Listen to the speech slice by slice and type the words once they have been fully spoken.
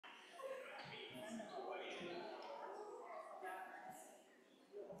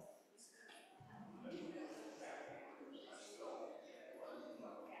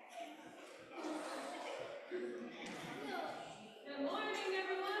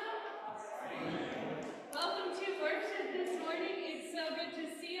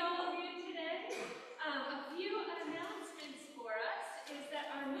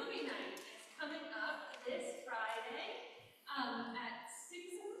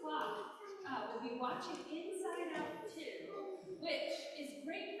watching Inside Out 2, which is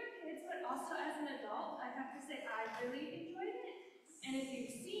great for kids, but also as an adult, I have to say I really enjoyed it. And if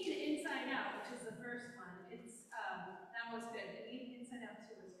you've seen Inside Out, which is the first one, it's that was good. And even Inside Out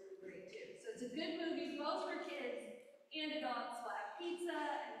 2 was really great too. So it's a good movie both for kids and adults. We'll have pizza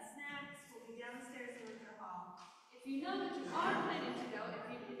and snacks. We'll be downstairs in Winter Hall. If you know that you are planning to go, if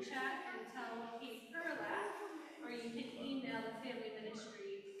you can chat and tell Kate Perlak, or you can email the family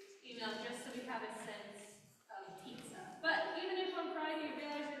ministry email just so we have a sense of pizza. But even if on Friday you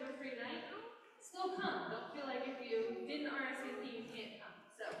realize you have a free night, still come. Don't feel like if you didn't RSVP you can't come.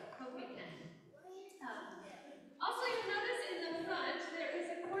 So hope you can. Also, you'll notice in the front there is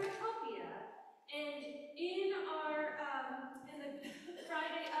a cornucopia, and in our in the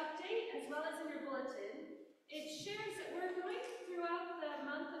Friday update as well as in your bulletin, it shares that we're going throughout the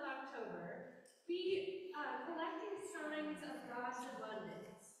month of October be collecting signs of God's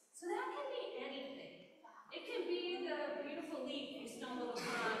abundance. So that can be anything. It can be the beautiful leaf you stumbled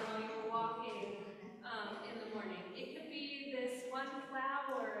upon while you were walking in the morning. It could be this one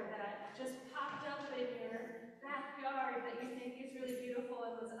flower that just popped up in your backyard that you think is really beautiful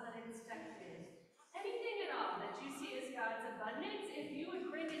and was unexpected. Anything at all that you see as God's abundance, if you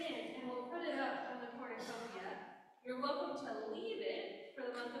would bring it in, and we'll put it up on the cornucopia, you're welcome to leave it for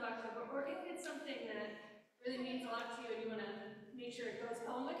the month of October, or if it's something that really means a lot to you and you want to make sure it goes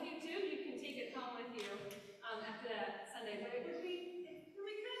home with you too, you can take it home with you after that Sunday. But it would be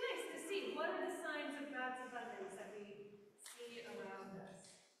kind of nice to see what are the signs of God's abundance that we see around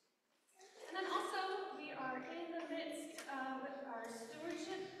us. And then also, we are in the midst of our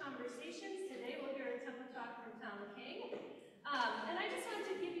stewardship conversations. Today we'll hear a temple talk from Tom King. And I just wanted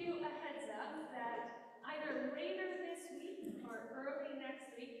to give you a heads up that either later this week or early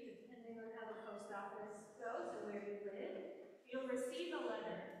next week, depending on how the post office goes and where you live, you'll receive a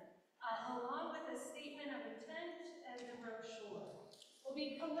letter along with a statement of intent and a brochure. We'll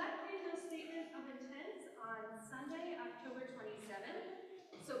be collecting those statements of intent on Sunday, October 27th.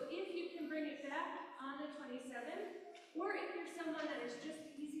 So if you can bring it back on the 27th, or if you're someone that is just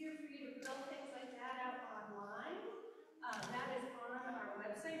easier for you to fill things like that out online, that is on our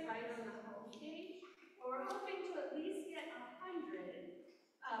website, right on the home page. We're hoping to at least get 100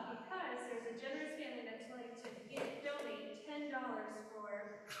 because there's a generous family that's willing to donate $10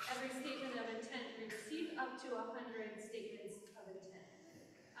 for every statement of intent we receive, up to 100 statements of intent.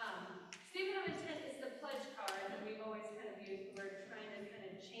 Statement of intent is the pledge card that we've always kind of used. We're trying to kind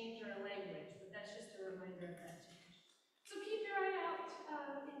of change our language, but that's just a reminder of that change. So keep your eye out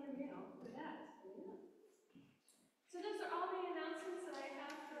in your mail for that. So those are all the announcements that I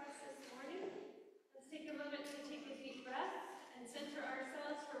have for us this morning. Let's take a moment to take a deep breath and center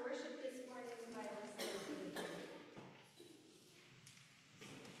ourselves for worship this morning by listening to the word.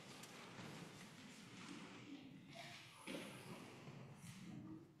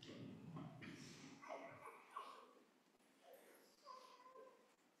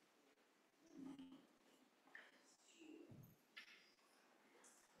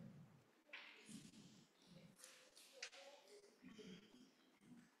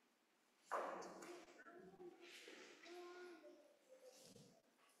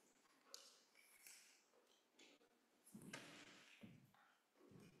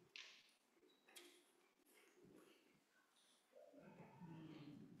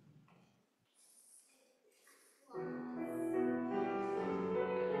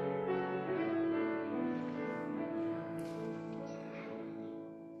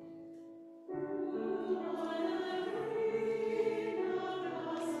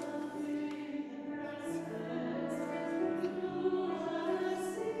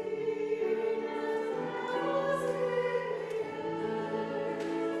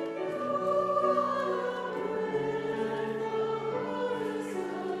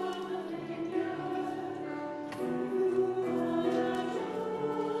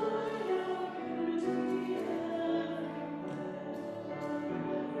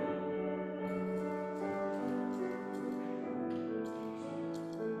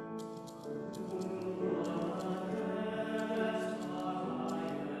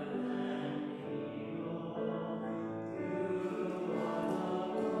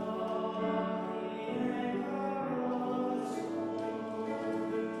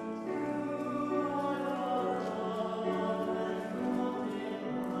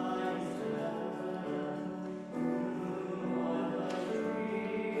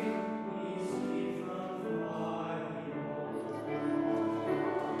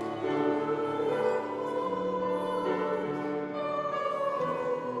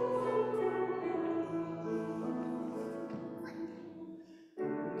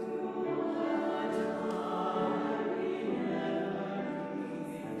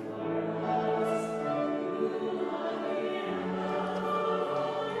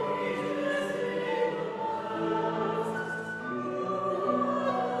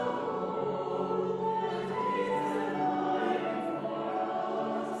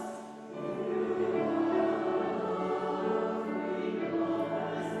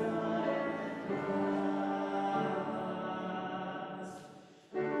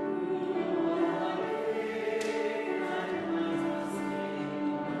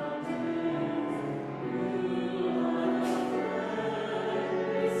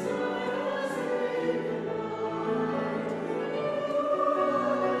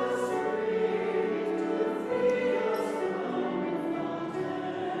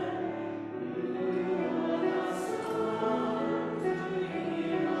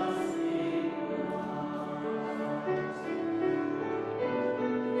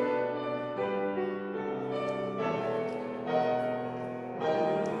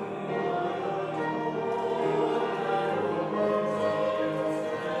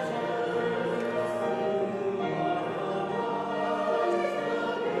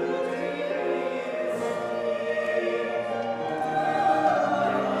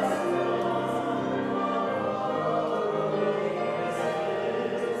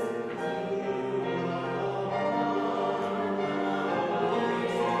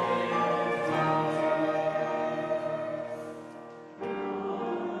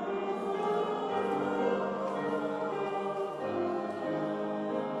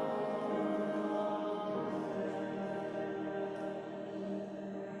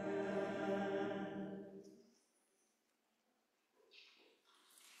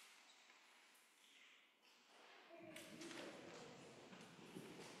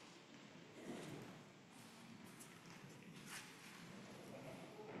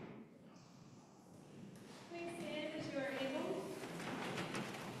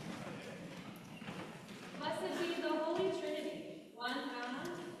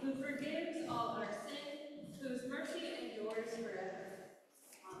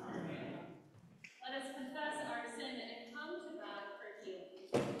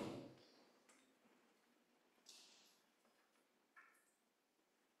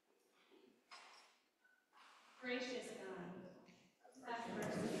 Gracious God, have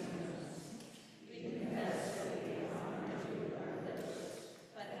mercy on us. We confess that we have harmed you with our lips,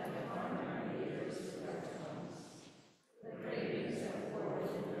 but have harmed our neighbors with our tongues. The cravings of war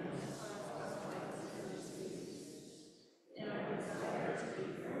within us cause us fights and disputes. In our desire to be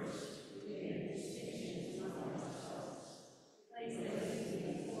first, we make distinctions among ourselves. Place the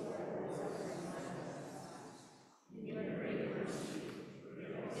easy before our suffering lives. In your great mercy,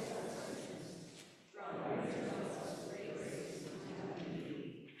 forgive us our sins. Draw near to us with grace and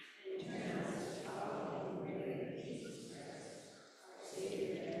humility, and turn us to follow the way of Jesus Christ, our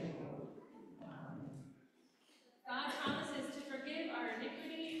Savior and Lord. Amen. God promises to forgive our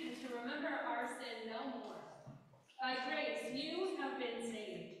iniquity and to remember our sin no more. By grace, you have been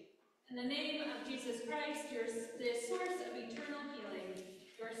saved. In the name of Jesus Christ, the source of eternal healing,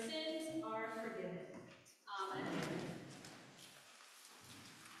 your sins are forgiven. Amen.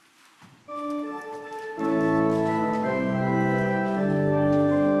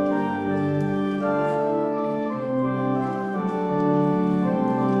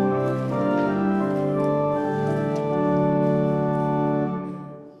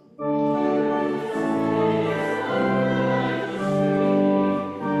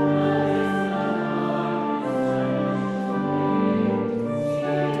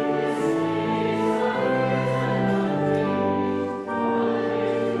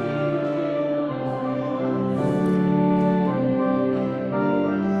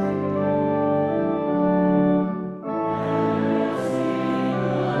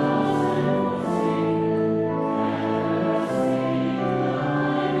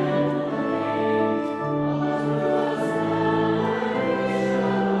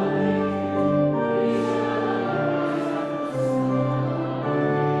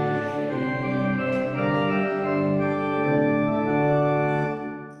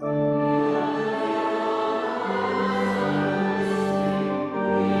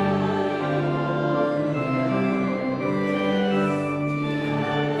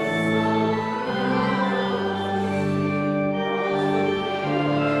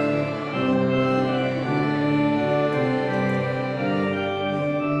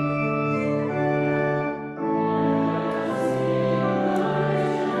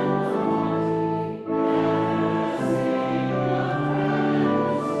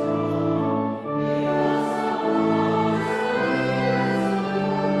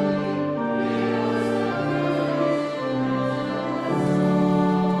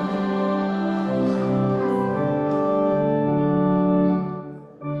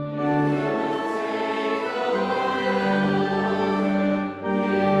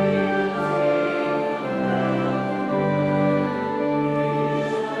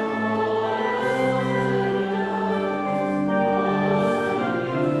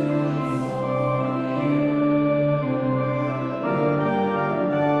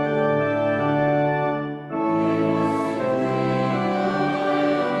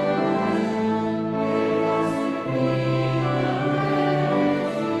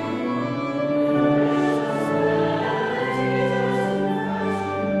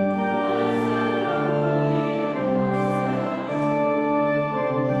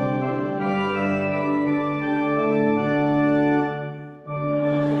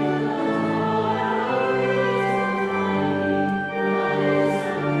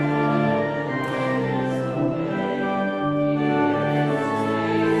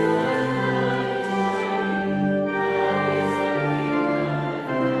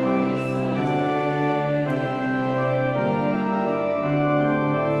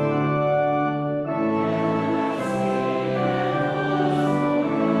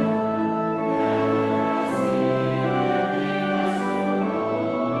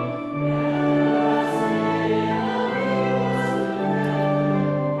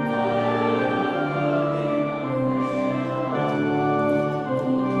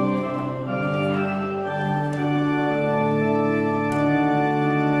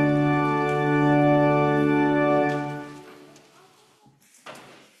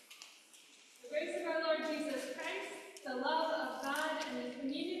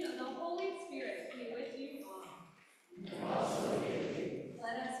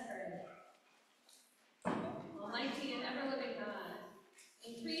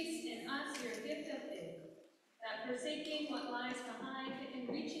 Forsaking what lies behind and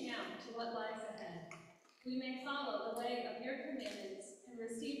reaching out to what lies ahead, we may follow the way of your commandments and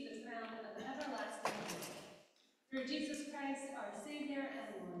receive the crown of everlasting life. Through Jesus Christ, our Savior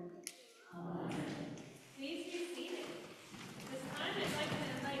and Lord. Amen. Please be seated. This time I'd like to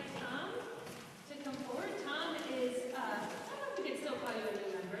invite Tom to come forward. Tom is, I don't know if we can still call you a new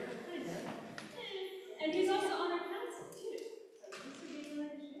member, but kind of. And he's also honored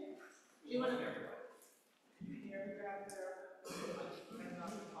You want to?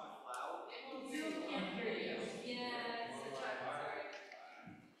 Zoom can't hear you. Yes, sorry.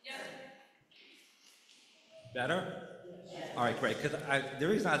 Yep. Better? All right, great. Because the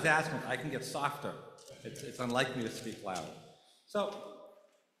reason I was asking is I can get softer. It's unlike me to speak loud. So,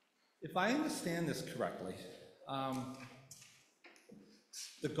 if I understand this correctly,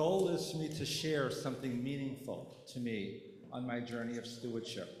 the goal is for me to share something meaningful to me on my journey of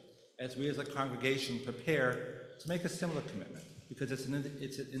stewardship, as we as a congregation prepare to make a similar commitment, because it's an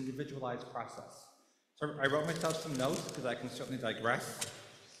individualized process. So I wrote myself some notes, because I can certainly digress,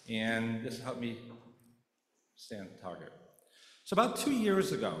 and this helped me stay on target. So about 2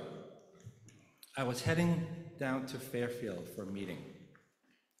 years ago, I was heading down to Fairfield for a meeting.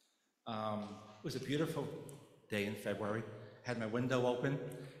 It was a beautiful day in February. I had my window open.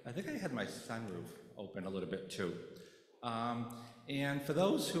 I think I had my sunroof open a little bit too. And for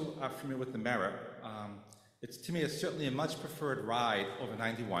those who are familiar with the Merit, to me, it's certainly a much preferred ride over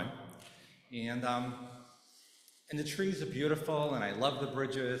 91. And the trees are beautiful, and I love the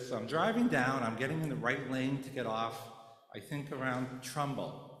bridges. So I'm driving down, I'm getting in the right lane to get off, I think around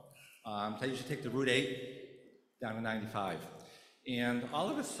Trumbull. I usually take the Route 8 down to 95. And all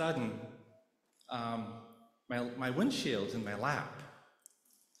of a sudden, my windshield's in my lap.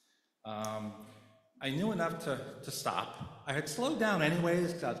 I knew enough to stop. I had slowed down anyways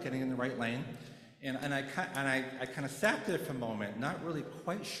because I was getting in the right lane. And I kind of sat there for a moment, not really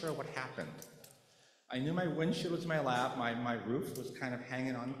quite sure what happened. I knew my windshield was in my lap, my roof was kind of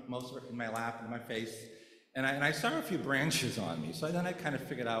hanging on, most of it in my lap and my face. And I saw a few branches on me. So then I kind of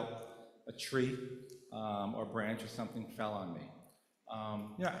figured out a tree or branch or something fell on me.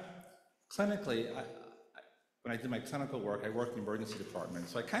 Clinically, when I did my clinical work, I worked in the emergency department.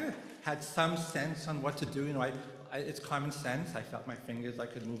 So I kind of had some sense on what to do. It's common sense. I felt my fingers, I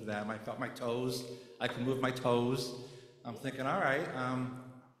could move them. I felt my toes, I could move my toes. I'm thinking, all right,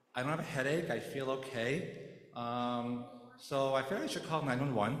 I don't have a headache, I feel okay. So I figured I should call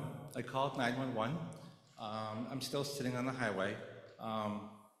 911. I called 911. I'm still sitting on the highway.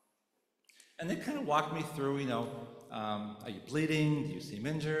 And they kind of walked me through, are you bleeding? Do you seem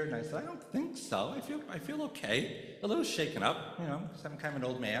injured? And I said, I don't think so. I feel okay. A little shaken up, because I'm kind of an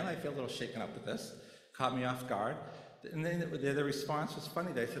old man. I feel a little shaken up with this. Caught me off guard. And then the response was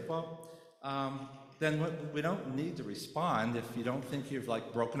funny. They said, well, then we don't need to respond if you don't think you've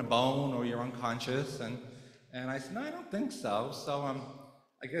broken a bone or you're unconscious. And I said, no, I don't think so. So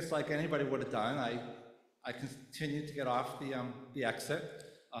I guess like anybody would have done, I continued to get off the exit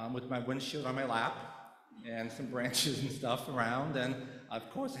with my windshield on my lap and some branches and stuff around. And of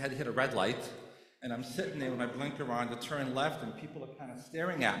course I had to hit a red light. And I'm sitting there with my blinker on to turn left, and people are kind of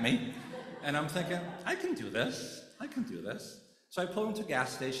staring at me. And I'm thinking, I can do this. So I pull into a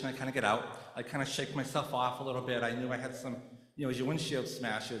gas station, I kind of get out. I kind of shake myself off a little bit. I knew I had some, as your windshield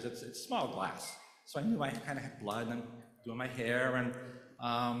smashes, it's small glass. So I knew I kind of had blood and doing my hair.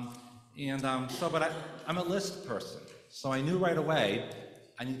 But I'm a list person. So I knew right away,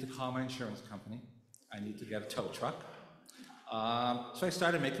 I need to call my insurance company. I need to get a tow truck. So I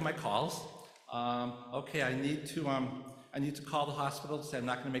started making my calls. Okay, I need to call the hospital to say I'm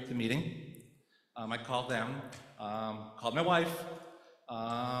not going to make the meeting. I called them, called my wife,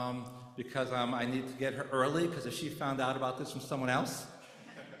 because I need to get her early, because if she found out about this from someone else,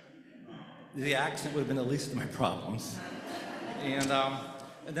 the accident would have been the least of my problems. And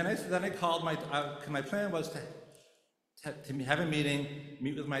then I called my plan was to have a meeting,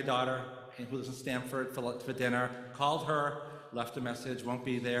 meet with my daughter, who lives in Stamford, for dinner. Called her, left a message, won't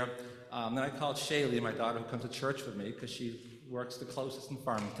be there. Then I called Shaylee, my daughter, who comes to church with me, because she works the closest in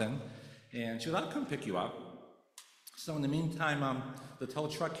Farmington. And she said, I'll come pick you up. So in the meantime, the tow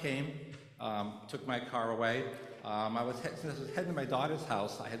truck came, took my car away. Since I was heading to my daughter's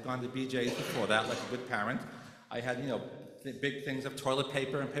house, I had gone to BJ's before that, like a good parent. I had, the big things of toilet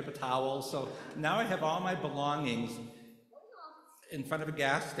paper and paper towels. So now I have all my belongings in front of a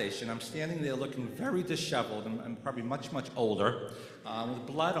gas station. I'm standing there looking very disheveled. I'm probably much, much older, with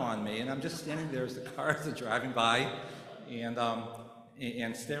blood on me. And I'm just standing there as the cars are driving by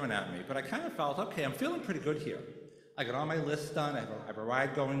and staring at me. But I kind of felt, okay, I'm feeling pretty good here. I got all my lists done. I have a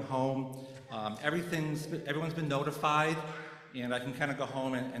ride going home. Everyone's been notified, and I can kind of go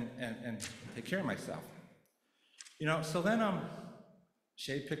home and take care of myself. So then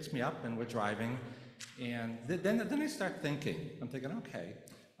Shay picks me up, and we're driving. And then I start thinking. I'm thinking, okay,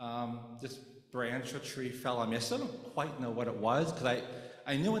 this branch or tree fell on me. I still don't quite know what it was, because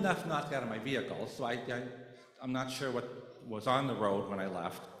I knew enough not to get out of my vehicle, so I'm not sure what was on the road when I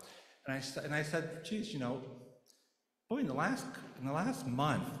left. And I said, geez, boy, in the last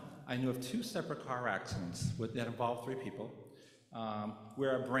month, I knew of 2 separate car accidents that involved 3 people,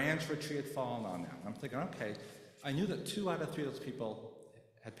 where a branch or a tree had fallen on them. I'm thinking, okay, I knew that 2 out of 3 of those people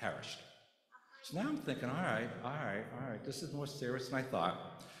had perished. So now I'm thinking, all right, this is more serious than I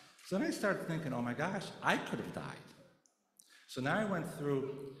thought. So then I started thinking, oh my gosh, I could have died. So now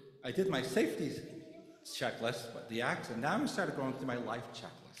I did my safety checklist, but the accident, now I started going through my life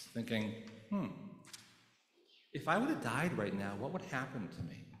checklist, thinking, if I would have died right now, what would happen to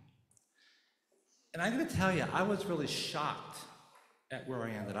me? And I'm gonna tell you, I was really shocked at where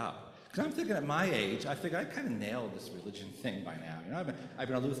I ended up. Because I'm thinking at my age, I figured I kind of nailed this religion thing by now. You know, I've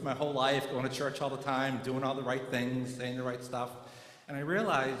been a Lutheran my whole life, going to church all the time, doing all the right things, saying the right stuff. And I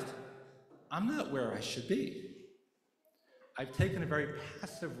realized I'm not where I should be. I've taken a very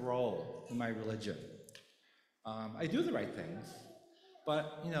passive role in my religion. I do the right things,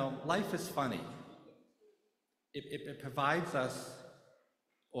 but you know, life is funny. It provides us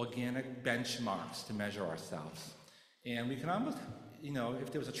organic benchmarks to measure ourselves. And we can almost, you know,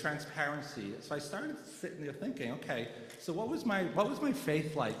 if there was a transparency. So I started sitting there thinking, okay, so what was my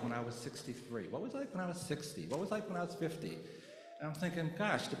faith like when I was 63? What was it like when I was 60? What was it like when I was 50? And I'm thinking,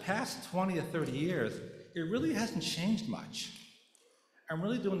 gosh, the past 20 or 30 years, it really hasn't changed much. I'm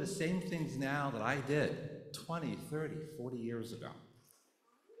really doing the same things now that I did 20, 30, 40 years ago.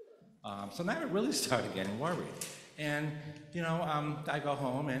 So now it really started getting worried. And, you know, I go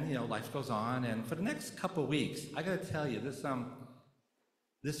home and, you know, life goes on. And for the next couple of weeks, I gotta tell you,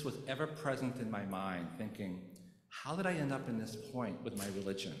 this was ever present in my mind, thinking, how did I end up in this point with my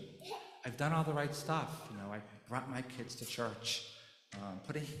religion? I've done all the right stuff. You know, I brought my kids to church,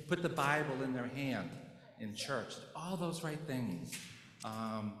 put the Bible in their hand in church, all those right things.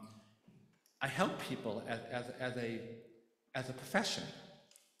 I help people as a profession.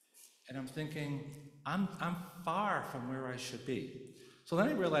 And I'm thinking, I'm far from where I should be. So then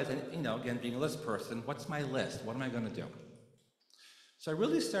I realized, you know, again, being a list person, what's my list? What am I going to do? So I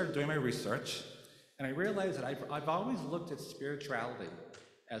really started doing my research, and I realized that I've always looked at spirituality,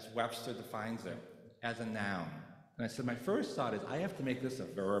 as Webster defines it, as a noun. And I said, my first thought is, I have to make this a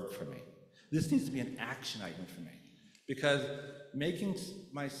verb for me. This needs to be an action item for me. Because making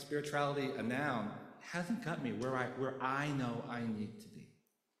my spirituality a noun hasn't got me where I know I need to be.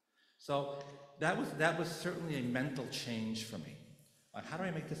 So that was certainly a mental change for me. How do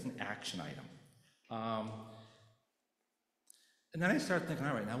I make this an action item? And then I started thinking,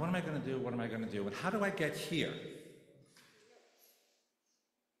 all right, now what am I going to do? What am I going to do? And how do I get here?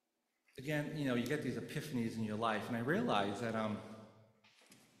 Again, you know, you get these epiphanies in your life, and I realized that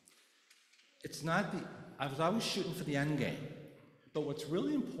it's not I was always shooting for the end game, but what's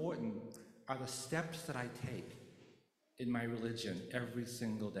really important are the steps that I take in my religion every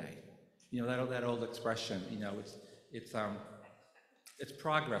single day. You know, that old expression, you know, it's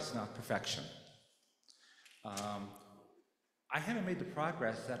progress, not perfection. I haven't made the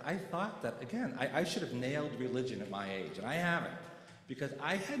progress that I thought that, again, I should have nailed religion at my age, and I haven't, because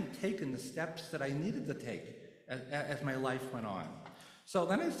I hadn't taken the steps that I needed to take as my life went on. So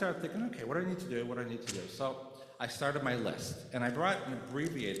then I started thinking, okay, what do I need to do? What do I need to do? So I started my list, and I brought an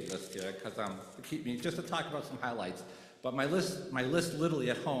abbreviated list here because to keep me, just to talk about some highlights. But my list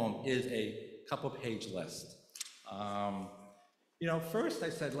literally at home is a couple-page list. You know, first I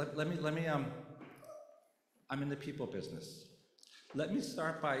said, let me. I'm in the people business. Let me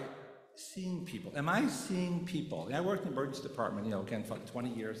start by seeing people. Am I seeing people? And I worked in the emergency department, you know, again, for 20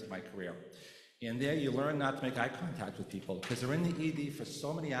 years of my career. And there you learn not to make eye contact with people because they're in the ED for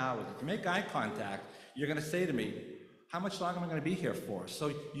so many hours. If you make eye contact, you're gonna say to me, how much longer am I gonna be here for?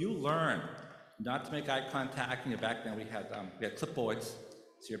 So you learn not to make eye contact. You know, back then we had clipboards,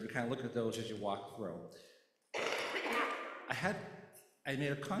 so you have to kind of look at those as you walk through. I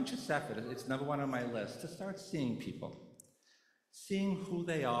made a conscious effort, it's number one on my list, to start seeing people. Seeing who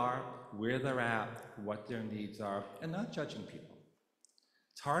they are, where they're at, what their needs are, and not judging people.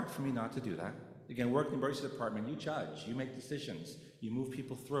 It's hard for me not to do that. Again, working in the emergency department, you judge, you make decisions, you move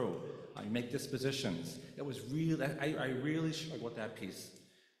people through, you make dispositions. It was really, I really struggled with that piece.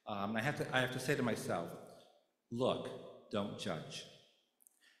 I have to say to myself, look, don't judge.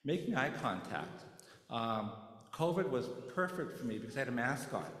 Making eye contact. COVID was perfect for me because I had a mask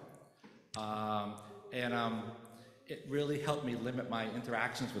on. It really helped me limit my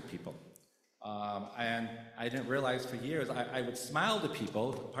interactions with people. And I didn't realize for years, I would smile to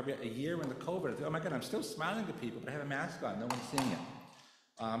people, probably a year into COVID, I thought, oh my God, I'm still smiling to people, but I have a mask on, no one's seeing it.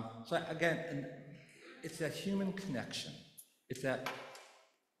 So again, it's that human connection. It's that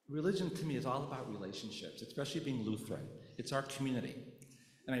religion to me is all about relationships, especially being Lutheran. It's our community.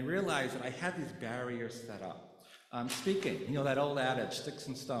 And I realized that I had these barriers set up. Speaking, that old adage, sticks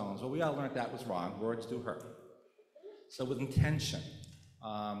and stones. Well, we all learned that was wrong. Words do hurt. So with intention,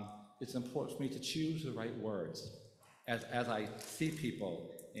 it's important for me to choose the right words as I see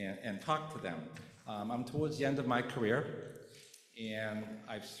people and talk to them. I'm towards the end of my career, and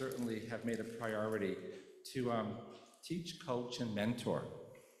I certainly have made a priority to teach, coach, and mentor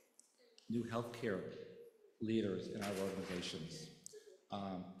new healthcare leaders in our organizations.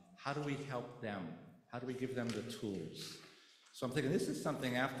 How do we help them? How do we give them the tools? So I'm thinking this is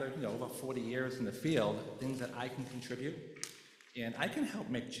something after, about 40 years in the field, things that I can contribute, and I can help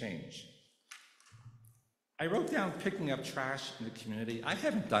make change. I wrote down picking up trash in the community. I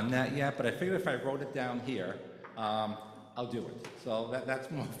haven't done that yet, but I figured if I wrote it down here, I'll do it. So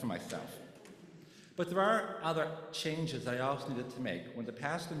that's more for myself. But there are other changes I also needed to make. When the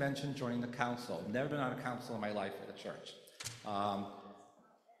pastor mentioned joining the council, never been on a council in my life at the church,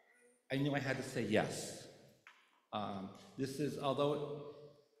 I knew I had to say yes. Although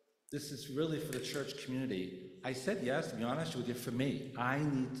this is really for the church community, I said yes, to be honest with you, for me. I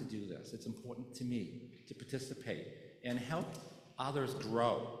need to do this. It's important to me to participate and help others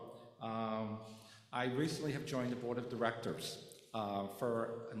grow. I recently have joined the board of directors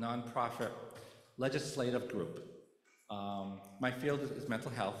for a nonprofit legislative group. My field is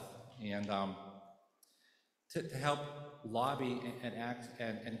mental health, and to help lobby and act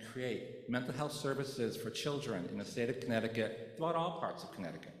and create mental health services for children in the state of Connecticut, throughout all parts of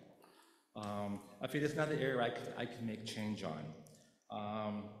Connecticut. I feel it's another area I can make change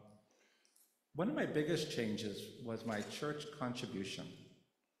on. One of my biggest changes was my church contribution.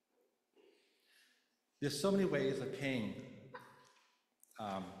 There's so many ways of paying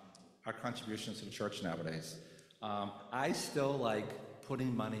our contributions to the church nowadays. I still like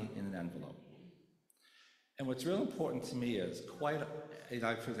putting money in an envelope. And what's real important to me is for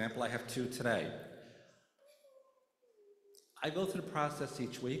example, I have 2 today. I go through the process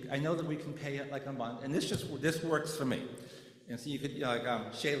each week. I know that we can pay it like a month, and this works for me. And so you could,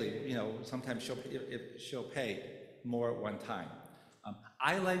 Shaylee, sometimes she'll pay more at one time.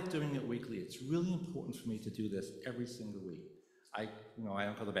 I like doing it weekly. It's really important for me to do this every single week. I don't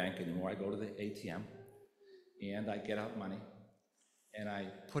go to the bank anymore. I go to the ATM, and I get out money, and I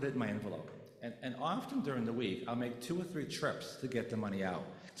put it in my envelope. And often during the week, I'll make 2 or 3 trips to get the money out.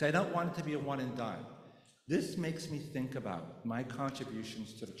 So I don't want it to be a one and done. This makes me think about my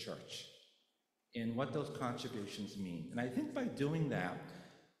contributions to the church and what those contributions mean. And I think by doing that,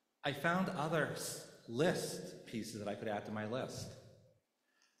 I found other list pieces that I could add to my list.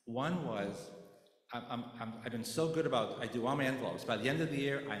 One was, I've been so good I do all my envelopes. By the end of the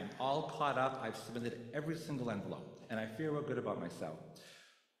year, I am all caught up. I've submitted every single envelope, and I feel real good about myself.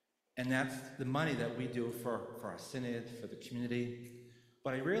 And that's the money that we do for our synod, for the community.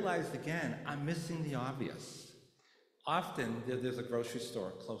 But I realized again, I'm missing the obvious. Often there's a grocery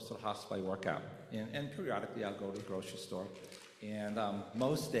store close to the hospital I work at, and periodically I'll go to the grocery store. And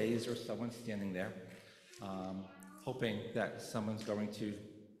most days there's someone standing there, hoping that someone's going to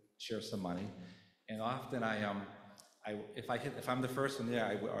share some money. And often if I'm the first one there,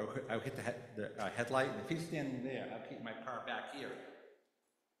 I hit the headlight, and if he's standing there, I'll keep my car back here,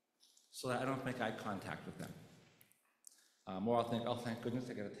 so that I don't make eye contact with them. Or I'll think, oh, thank goodness,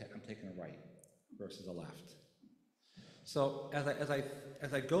 I'm taking a right versus a left. So as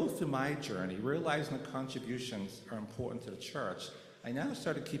I go through my journey, realizing that contributions are important to the church, I now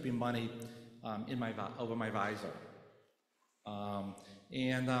started keeping money over my visor.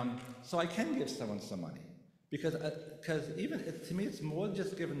 So I can give someone some money, because even to me, it's more than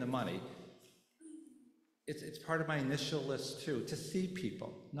just giving the money. It's part of my initial list too, to see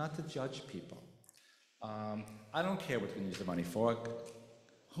people, not to judge people. I don't care what you can use the money for.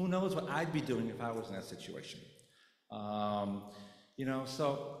 Who knows what I'd be doing if I was in that situation.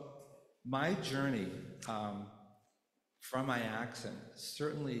 So my journey from my accident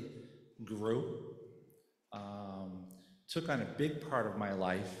certainly grew, took on a big part of my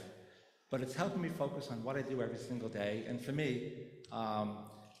life, but it's helping me focus on what I do every single day. And for me,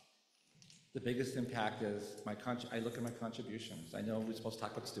 the biggest impact is I look at my contributions. I know we're supposed to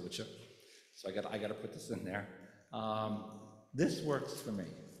talk about stewardship, so I got to put this in there. This works for me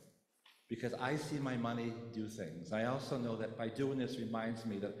because I see my money do things. I also know that by doing this reminds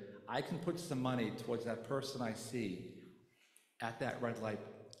me that I can put some money towards that person I see at that red light,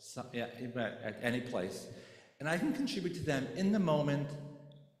 at any place, and I can contribute to them in the moment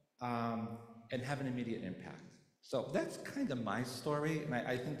and have an immediate impact. So that's kind of my story, and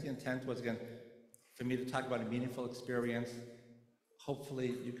I think the intent was, again, for me to talk about a meaningful experience.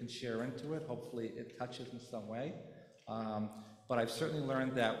 Hopefully you can share into it. Hopefully it touches in some way. But I've certainly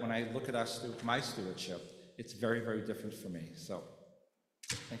learned that when I look at my stewardship, it's very, very different for me. So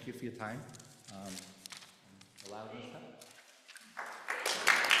thank you for your time. Allow this to happen.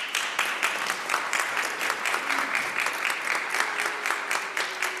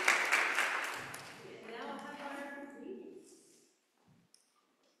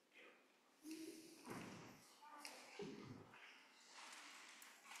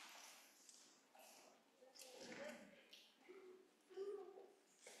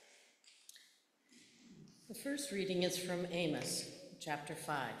 The first reading is from Amos, chapter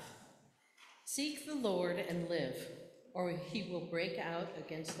 5. Seek the Lord and live, or he will break out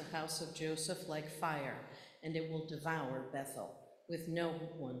against the house of Joseph like fire, and it will devour Bethel, with no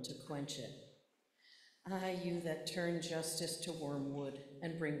one to quench it. Ah, you that turn justice to wormwood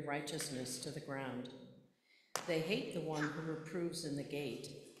and bring righteousness to the ground. They hate the one who reproves in the gate,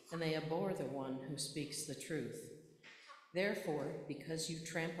 and they abhor the one who speaks the truth. Therefore, because you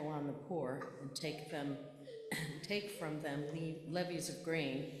trample on the poor and take from them levies of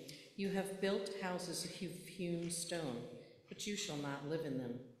grain, you have built houses of hewn stone, but you shall not live in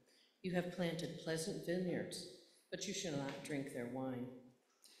them. You have planted pleasant vineyards, but you shall not drink their wine.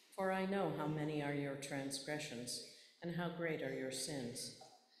 For I know how many are your transgressions, and how great are your sins.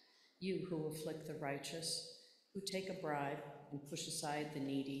 You who afflict the righteous, who take a bribe and push aside the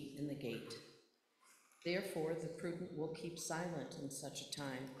needy in the gate. Therefore the prudent will keep silent in such a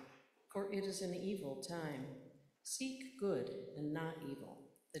time, for it is an evil time. Seek good and not evil,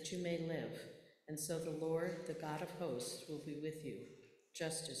 that you may live, and so the Lord, the God of hosts, will be with you,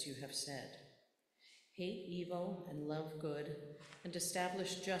 just as you have said. Hate evil and love good, and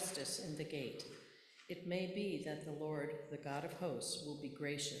establish justice in the gate. It may be that the Lord, the God of hosts, will be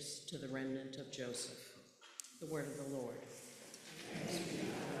gracious to the remnant of Joseph. The word of the Lord.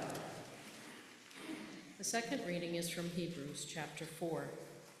 The second reading is from Hebrews chapter 4.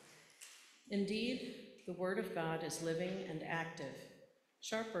 Indeed, the word of God is living and active,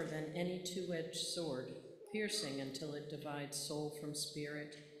 sharper than any two-edged sword, piercing until it divides soul from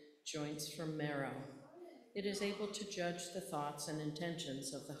spirit, joints from marrow. It is able to judge the thoughts and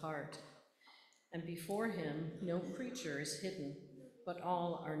intentions of the heart. And before him no creature is hidden, but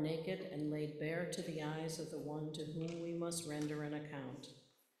all are naked and laid bare to the eyes of the one to whom we must render an account.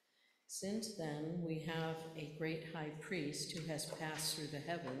 Since then we have a great high priest who has passed through the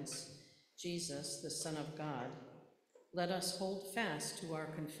heavens, Jesus, the Son of God, let us hold fast to our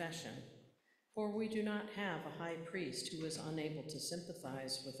confession. For we do not have a high priest who is unable to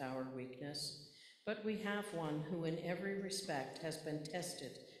sympathize with our weakness, but we have one who in every respect has been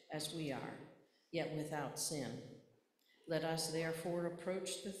tested as we are, yet without sin. Let us therefore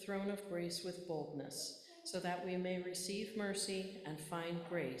approach the throne of grace with boldness, so that we may receive mercy and find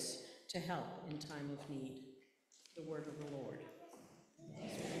grace to help in time of need. The word of the Lord.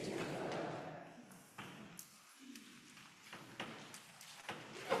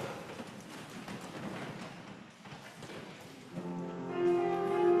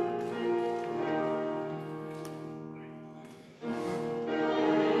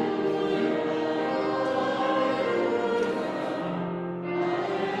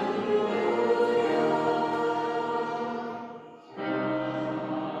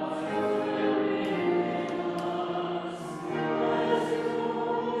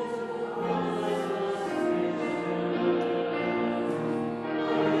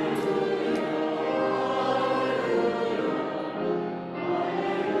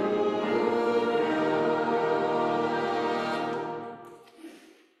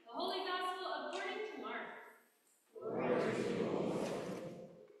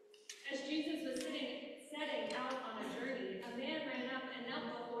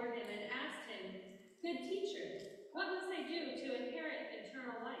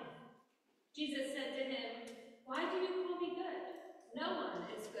 Jesus said to him, "Why do you call me good? No one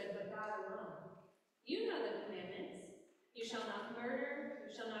is good but God alone. You know the commandments. You shall not murder,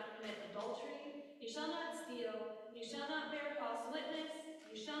 you shall not commit adultery, you shall not steal, you shall not bear false witness,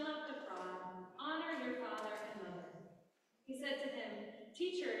 you shall not defraud, honor your father and mother." He said to him,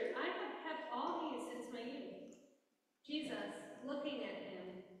 "Teacher, I have kept all these since my youth." Jesus, looking at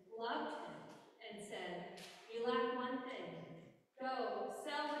him, loved him and said, "You lack one thing. Go,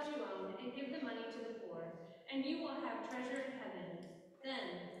 sell what you own and give the money to the poor, and you will have treasure in heaven.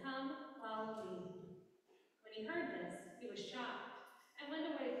 Then come, follow me." When he heard this, he was shocked and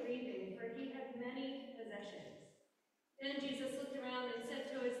went away grieving, for he had many possessions. Then Jesus looked around and said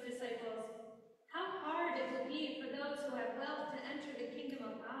to his disciples, "How hard it will be for those who have wealth to enter the kingdom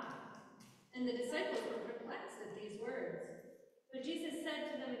of God." And the disciples were perplexed at these words. But Jesus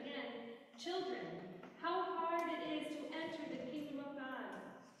said to them again, "Children, how hard it is to enter the kingdom of God.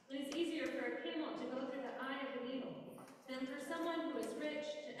 It is easier for a camel to go through the eye than for someone who is rich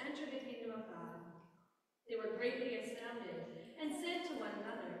to enter the kingdom of God." They were greatly astounded and said to one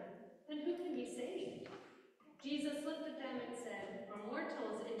another, "Then who can be saved?" Jesus looked at them and said, "For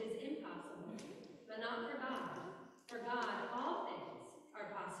mortals it is impossible, but not for God. For God all things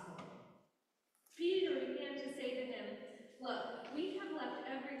are possible." Peter began to say to him, "Look, we have left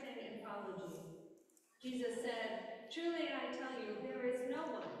everything and followed you." Jesus said, "Truly I tell you, there is no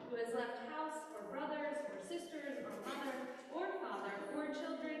one who has left house or brothers or sisters or mother or father or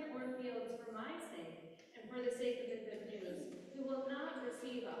children or fields for my sake and for the sake of the good news, who will not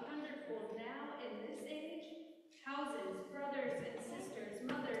receive 100-fold now in this age, houses, brothers and sisters,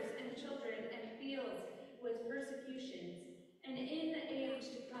 mothers and children and fields with persecutions, and in the age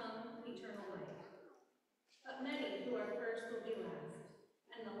to come eternal life. But many who are first will be last,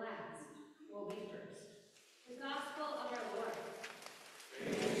 and the last will be first." The Gospel of our Lord.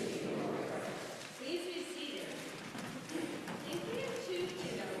 Please be seated. I think we have 2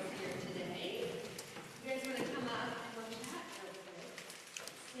 kiddos here today. You guys want to come up and we'll chat real quick?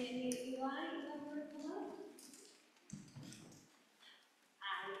 And Eli, you want to come up?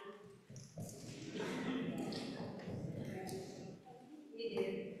 We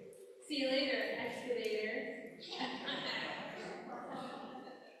did. See you later, excavator.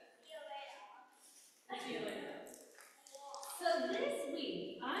 See you later. So this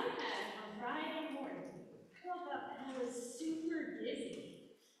week, I had on Friday morning, woke up and I was super dizzy.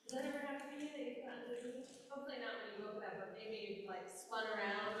 Does that ever happen to you that you've gotten dizzy? Hopefully not when you woke up, but maybe you've like spun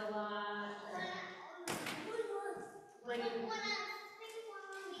around a lot. Or when you,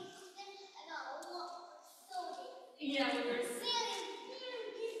 yeah, when you're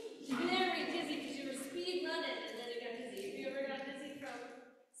very dizzy because you were speed running and then you got dizzy. Have you ever got dizzy from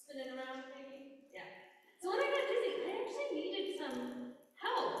spinning around maybe? Yeah. So when I got dizzy, I actually needed some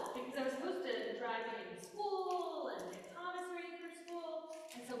help because I was supposed to drive Jane to school and get Thomas ready for school.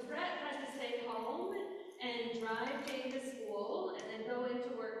 And so Brett had to stay home and drive Jane to school and then go into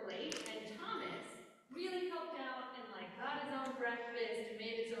work late. And Thomas really helped out and like got his own breakfast and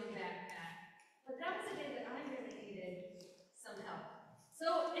made his own backpack. But that was a day that I really needed some help.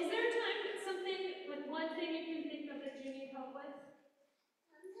 So is there a time that something with one thing you can think of that you need help with?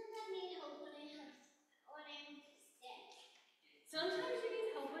 Sometimes I need help when I'm sick. Sometimes you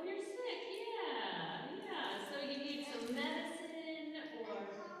need help when you're sick, yeah. So you need some medicine or... I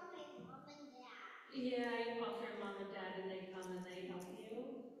call my mom and dad. Yeah, you call your mom and dad and they come and they help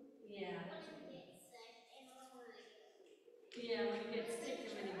you. Yeah. When I get sick and when I get weak. Yeah, when you get sick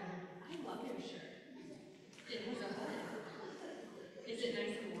and when you're... I love your shirt. It has a hood. Is it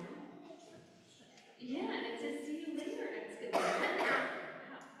nice and warm? Yeah, and it says "see you later" excavator.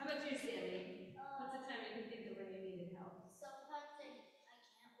 How about you, Sammy? What's the time you can think of when you needed help? Sometimes I can't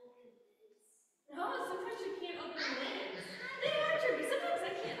open lids. Oh, sometimes you can't open lids. They are tricky. Sometimes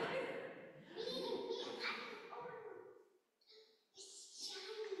I can't either. I can open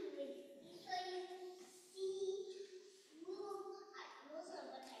shiny lids. So you see most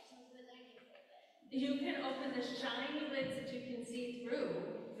of the textbooks that I can open. You can open the shiny lids that you can see through.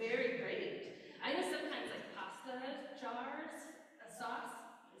 Very great. I know sometimes like pasta jars, a sauce,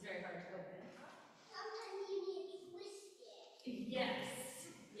 is very hard to open. Sometimes you need to twist it. Yes.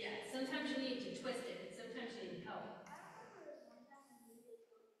 Sometimes you need to twist it, and sometimes you need help. I remember one time I needed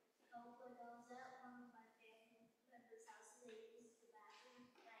help when I was at one of my family members' houses. I used the bathroom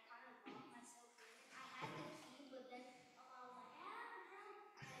and I kind of locked myself in. I had the key, but then I was like,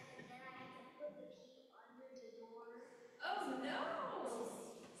 help. And then I had to put the key under the door. Oh no!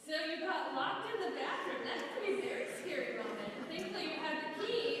 So you got locked in the bathroom. That could be a very scary moment. Thankfully you had the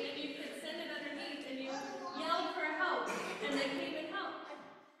key and you could send it underneath and you yelled for help and they came and helped.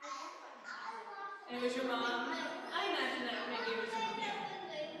 And it was your mom? I imagine that maybe it was your mom.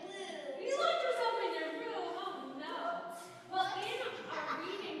 You locked yourself in your room? Oh no. Well, in our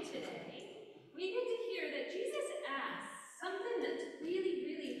reading today, we get to hear that Jesus asks something that's really,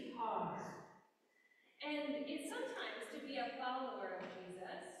 really hard. And it's sometimes to be a follower of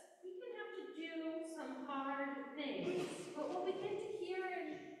Jesus, we can have to do some hard things. But what we get to hear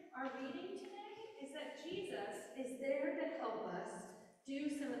in our reading today is that Jesus is there to help us do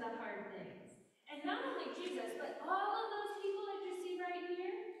some of the hard things. And not only Jesus, but all of those people that you see right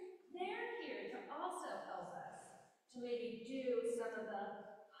here, they're here to also help us to maybe do some of the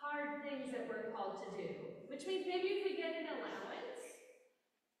hard things that we're called to do. Which means maybe if we get an allowance,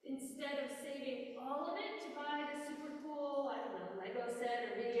 instead of saving all of it to buy the super cool, I don't know, Lego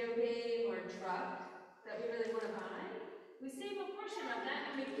set or video game or truck that we really want to buy, we save a portion of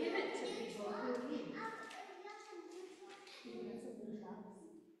that and we give it to people who need. You got some new trucks?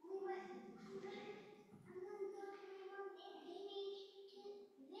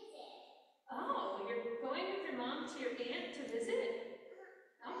 to your aunt to visit?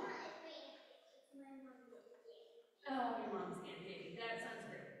 No? It's my mom and daddy. Oh, your mom's aunt Katie. That sounds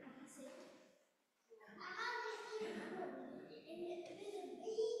great.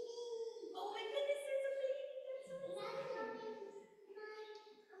 Oh my goodness, there's a baby. That's so exciting.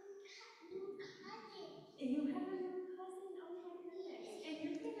 And you have a new cousin. Oh my goodness. And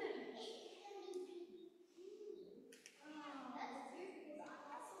you're gonna.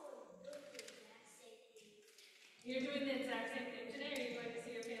 You're doing the exact same thing today. Are you going to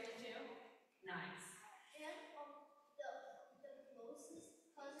see your family too? Nice. And the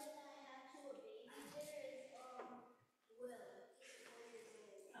closest cousin I have to a baby there is Will. He's 4 years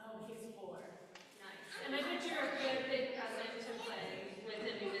old. Oh, he's 4. Nice. And I bet you're a good big cousin to play with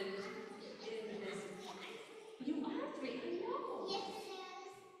him even in this. You are 3. I know.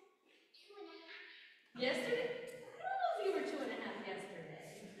 Yesterday I was 2.5. Yesterday? I don't know if you were 2.5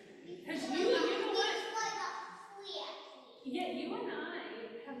 yesterday. Because you know what? Yeah, you and I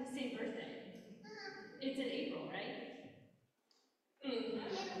have the same birthday. It's in April, right? Mm-hmm.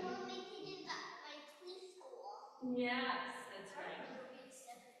 And one week he did my preschool. Yes, that's right. Read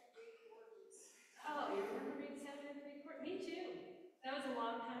 7 3/4. Oh, you remember being 7 3/4? Me too. That was a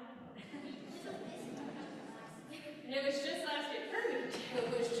long time ago. And it was just last year. For me too, it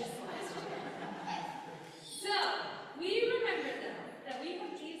was just last year. So, we remember though, that we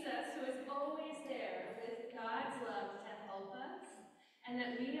have Jesus who is always there with God's love to help us, and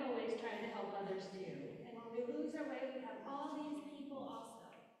that we always try to help others too. And when we lose our way, we have all these people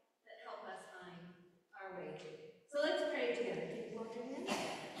also that help us find our way too. So let's pray together. Can you walk in?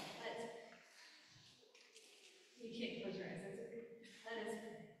 Let's. You can't close your eyes. That's okay. Let us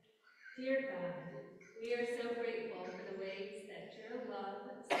pray. Dear God, we are so grateful for the ways that your love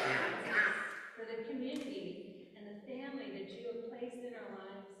surrounds us, for the community and the family that you have placed in our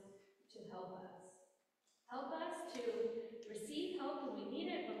lives to help us. Help us to receive help when we need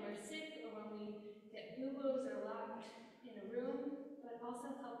it, when we're sick, or when we get boo-boos or locked in a room, but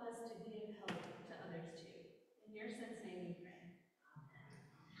also help us to give help to others too. In your son's name we pray.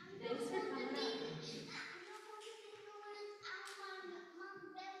 Thanks for coming up.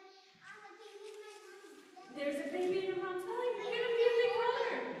 There's a baby in your mom's belly. You're going to be a big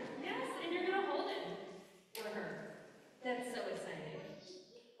brother. Yes, and you're going to hold it for her. That's so exciting.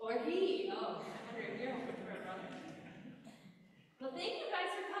 Or he. Oh, I wonder if you're holding for a brother. Well, thank you guys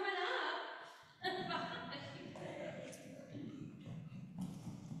for coming up.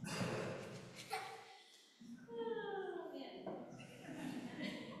 Oh, man.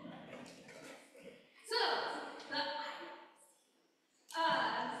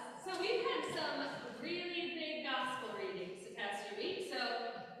 So we've had some really big gospel readings the past few weeks. So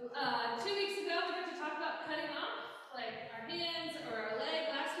 2 weeks ago we got to talk about cutting off, like our hands or our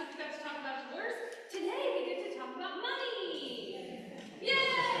leg. Last week we got to talk about divorce. Today we get to talk about money. Yay!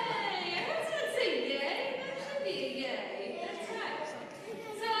 I heard someone say yay. That should be a yay. That's right.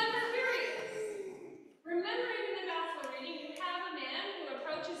 So I'm curious. Remembering in the gospel reading, you have a man who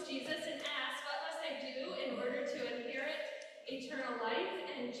approaches Jesus and asks, "What must I do in order to inherit eternal life?"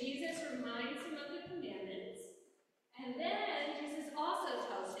 And Jesus reminds him of the commandments. And then Jesus also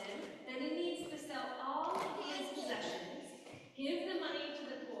tells him that he needs to sell all of his possessions, give the money to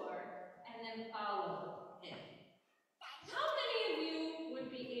the poor, and then follow him. How many of you would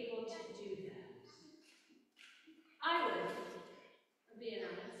be able to do that? I would. I'm being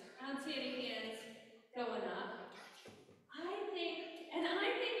honest. I don't see any hands going up.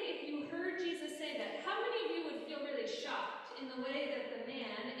 I think if you heard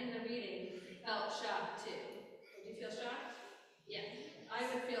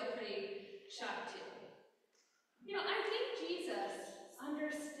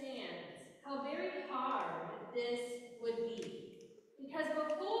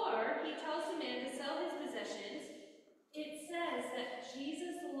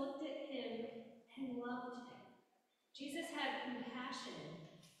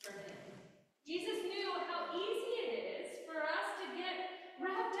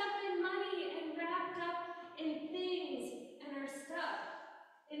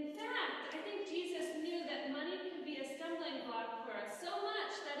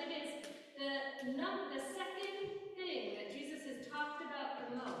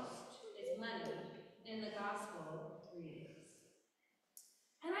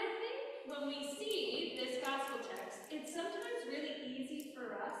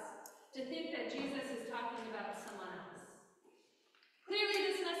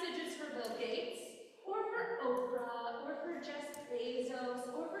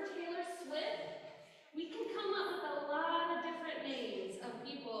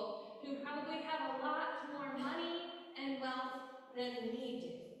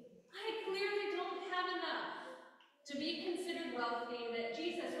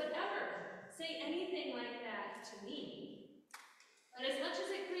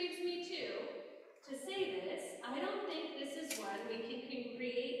to say this, I don't think this is one we can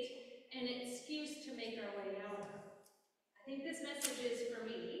create an excuse to make our way out of. I think this message is for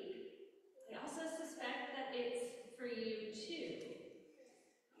me. I also suspect that it's for you too.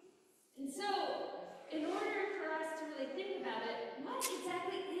 And so, in order for us to really think about it, what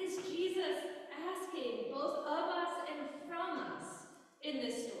exactly is Jesus asking both of us and from us in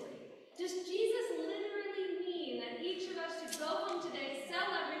this story? Does Jesus literally mean that each of us should go home today, sell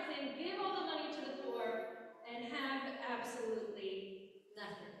everything, give all the money to the poor, and have absolutely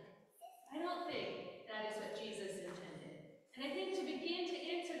nothing? I don't think that is what Jesus intended. And I think to begin to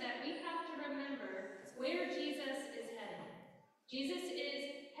answer that, we have to remember where Jesus is heading. Jesus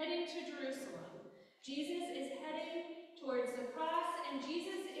is heading to Jerusalem. Jesus is heading towards the cross, and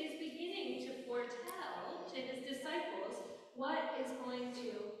Jesus is beginning to foretell to his disciples what is going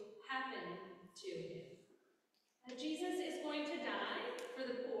to happen to him. That Jesus is going to die for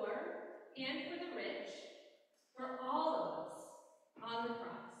the poor and for the rich, for all of us on the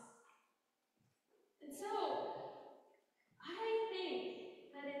cross. And so, I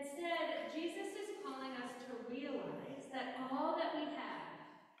think that instead, Jesus is calling us to realize that all that we have,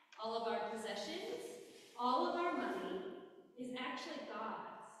 all of our possessions, all of our money, is actually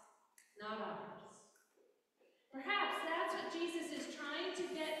God's, not ours. Perhaps that's what Jesus is trying to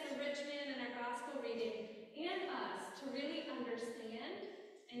get the rich man in our gospel reading and us to really understand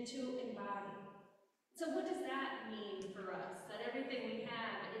and to embody. So what does that mean for us, that everything we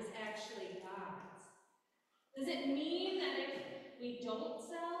have is actually God's? Does it mean that if we don't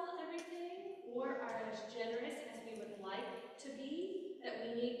sell everything or are as generous as we would like to be, that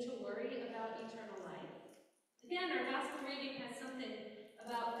we need to worry about eternal life? Again, our gospel reading has something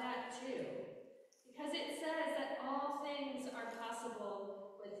about that too, because it says that all things are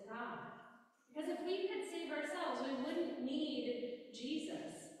possible with God. Because if we could save ourselves, we wouldn't need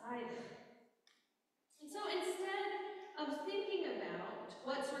Jesus either. And so instead of thinking about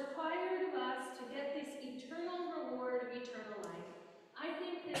what's required of us to get this eternal reward of eternal life, I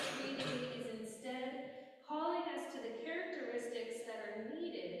think this reading is instead calling us to the characteristics that are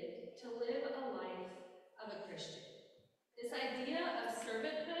needed to live a life of a Christian. This idea of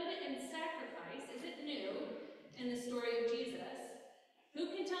servanthood and sacrifice isn't new in the story of Jesus. Who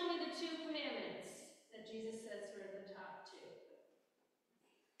can tell me the 2 commandments that Jesus says were at the top 2?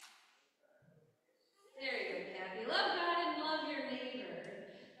 There you go, Kathy. Love God and love your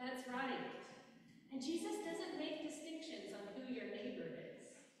neighbor. That's right. And Jesus doesn't make distinctions on who your neighbor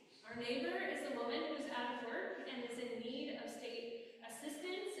is. Our neighbor is the woman who's out of work and is in need of state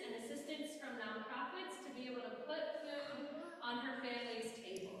assistance and assistance from nonprofits to be able to put food on her family's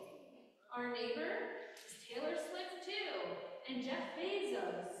table. Our neighbor is Taylor Swift too, and Jeff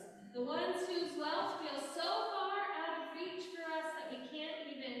Bezos, the ones whose wealth feels so far out of reach for us that we can't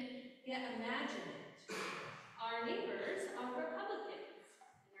even imagine it. Our neighbors are Republicans,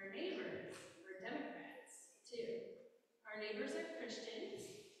 and our neighbors are Democrats too. Our neighbors are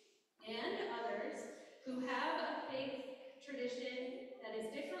Christians and others who have a faith tradition that is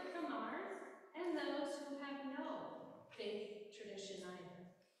different from ours, and those who have no faith tradition either.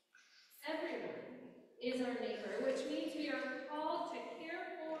 Everyone is our neighbor, which means we are called to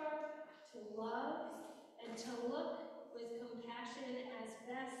care for, to love, and to look with compassion as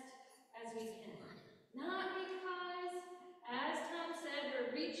best as we can. Not because, as Tom said,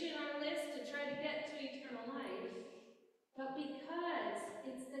 we're reaching our list to try to get to eternal life, but because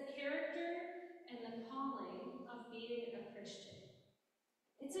it's the character and the calling of being a Christian.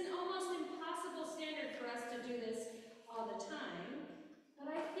 It's an almost impossible standard for us to do this all the time,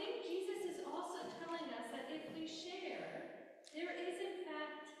 but I think Jesus is also telling us that if we share, there is in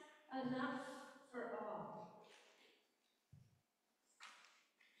fact enough for all.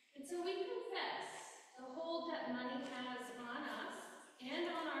 And so we confess the hold that money has on us and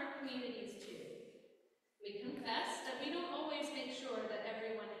on our communities too. We confess that we don't always make sure that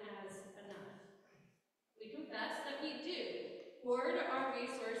everyone has enough. We confess that we do hoard our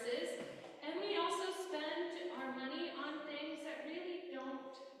resources, and we also spend our money on things that really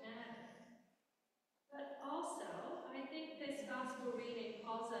don't matter. But also, I think this gospel reading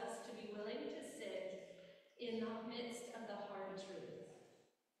calls us to be willing to sit in the midst of the hard truth.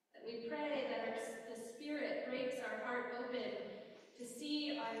 That we pray that the Spirit breaks our heart open to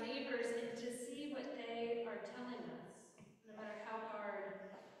see our neighbors and to see what they are telling us, no matter how hard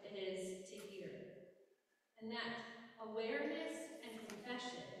it is to hear. And that awareness and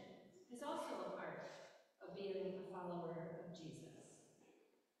confession is also a part of being a follower of Jesus.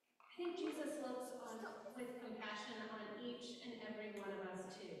 I think Jesus looks on with compassion on each and every one of us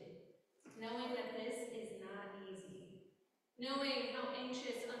too, knowing that this is not easy. knowing how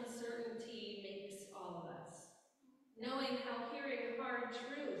anxious uncertainty makes all of us, knowing how hearing hard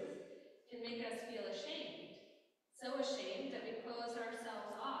truth can make us feel ashamed, so ashamed that we close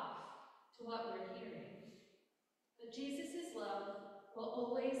ourselves off to what we're hearing. But Jesus' love will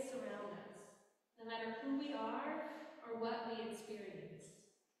always surround us, no matter who we are or what we experience.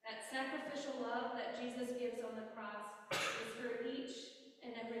 That sacrificial love that Jesus gives on the cross is for each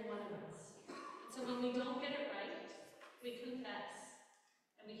and every one of us. So when we don't get it right, we confess,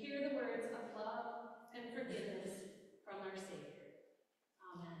 and we hear the words of love and forgiveness from our Savior.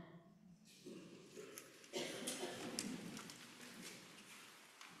 Amen.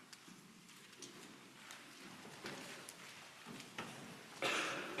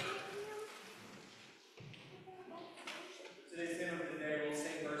 Today's hymn of the day will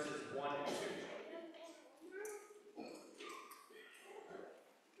sing verses 1 and 2.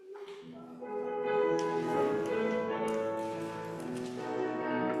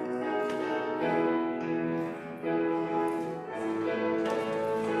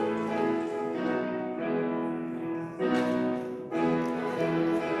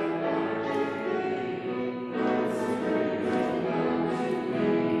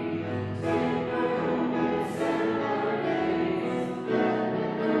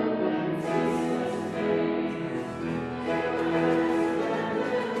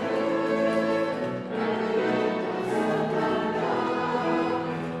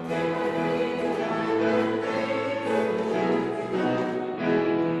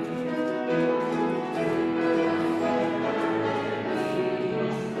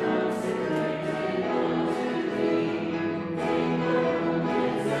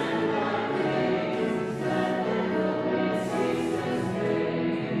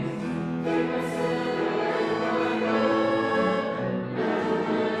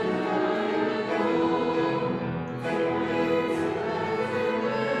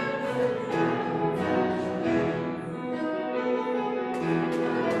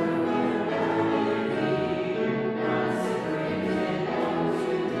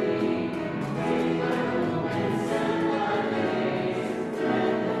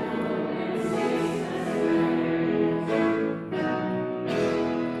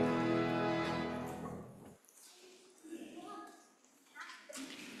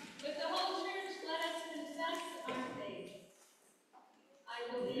 With the whole church, let us confess our faith. I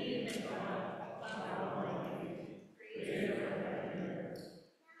believe in God, Father Almighty, creator of heaven and earth.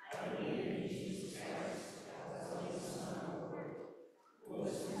 I believe in Jesus Christ, God's only Son, our Lord, who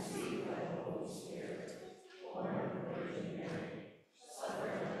was conceived by the Holy Spirit, born of the Virgin Mary,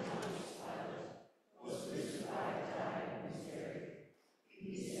 suffered under Pontius Pilate, was crucified, died, and was buried. He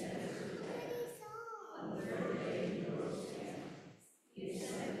descended to the dead. On the third day he rose again. He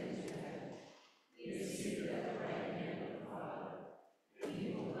ascended into heaven. He is seated at the right hand of the Father. He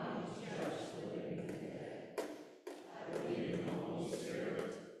will come to judge the living and the dead. I believe in the Holy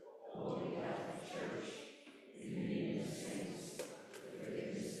Spirit, the Holy Catholic Church, the communion of saints, the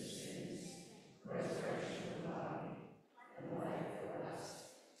forgiveness of sins, the resurrection of the body, and the life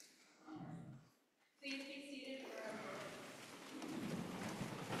everlasting. Amen. Please be seated for our prayer.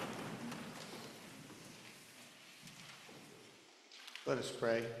 Let us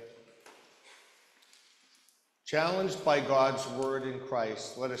pray. Challenged by God's word in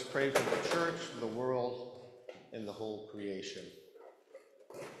Christ, let us pray for the church, the world, and the whole creation.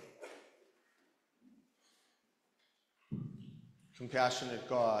 Compassionate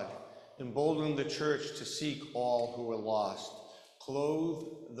God, embolden the church to seek all who are lost, clothe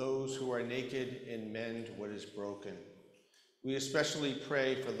those who are naked, and mend what is broken. We especially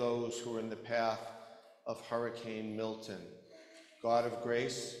pray for those who are in the path of Hurricane Milton. God of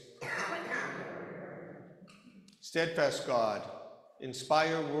grace, steadfast God,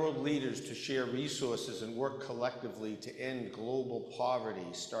 inspire world leaders to share resources and work collectively to end global poverty,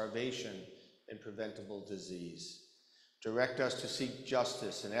 starvation, and preventable disease. Direct us to seek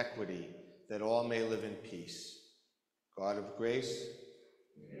justice and equity, that all may live in peace. God of grace,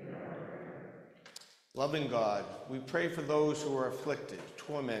 loving God, we pray for those who are afflicted,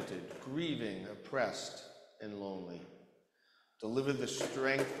 tormented, grieving, oppressed, and lonely. Deliver the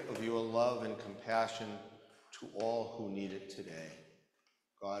strength of your love and compassion to all who need it today.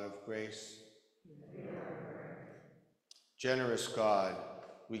 God of grace, generous God,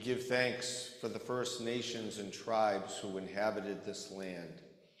 we give thanks for the First Nations and tribes who inhabited this land.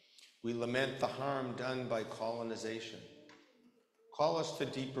 We lament the harm done by colonization. Call us to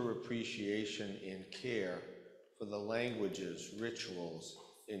deeper appreciation and care for the languages, rituals,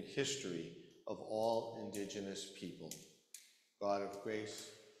 and history of all Indigenous people. God of grace,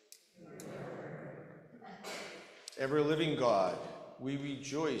 Ever-living God, we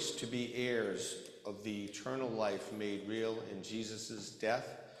rejoice to be heirs of the eternal life made real in Jesus' death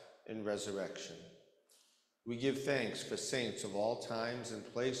and resurrection. We give thanks for saints of all times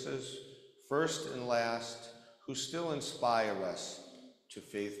and places, first and last, who still inspire us to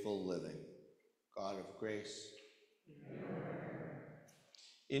faithful living. God of grace.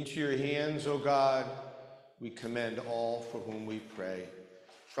 Into your hands, O God, we commend all for whom we pray,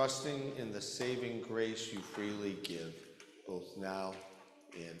 trusting in the saving grace you freely give, both now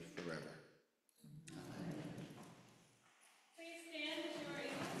and forever. Please stand as you are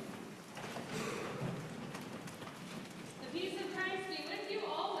able. The peace of Christ be with you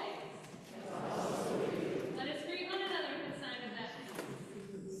always. Let us greet one another with the sign of that peace.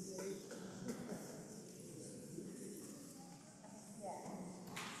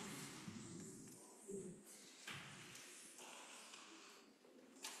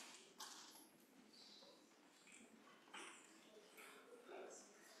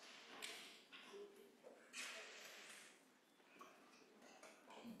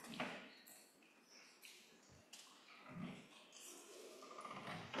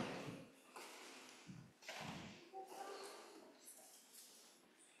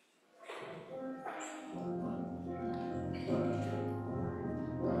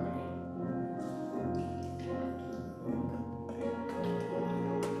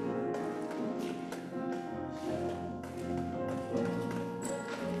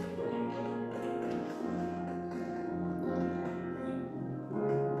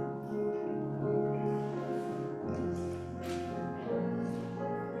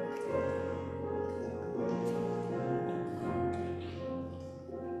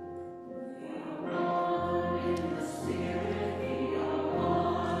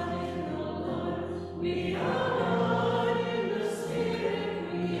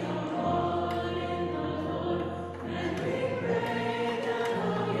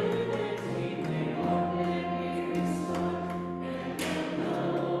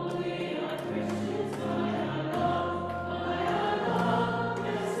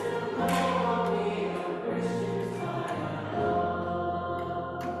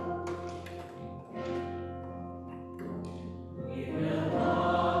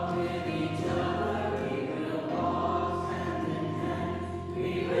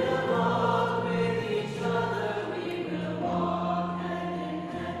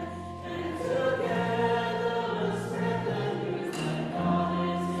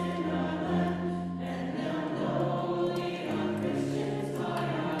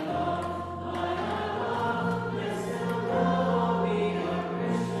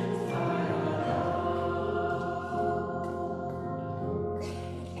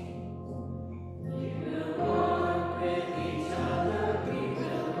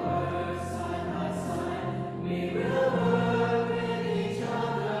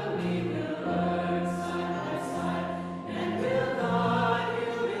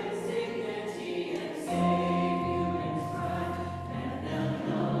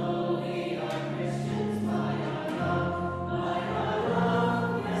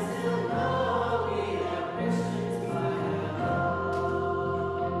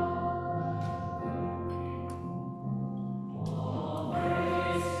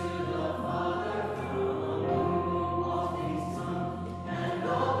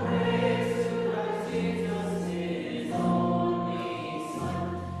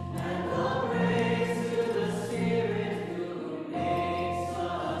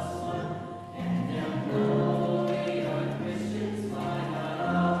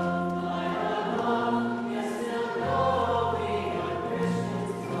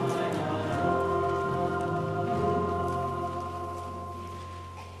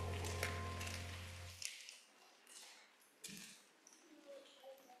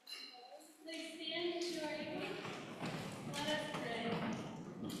 Please stand as you are able. Let us pray.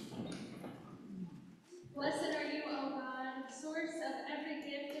 Blessed are you, O God, source of every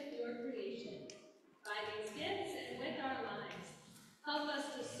gift of your creation. By these gifts and with our lives, help us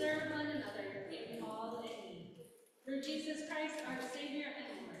to serve one another in all and need. Through Jesus Christ, our Savior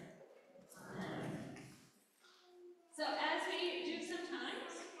and Lord. Amen. So as we do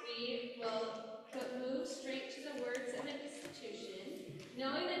sometimes, we will move straight to the words of institution,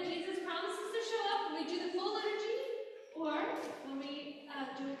 knowing that Jesus promises to show up when we do the full liturgy or when we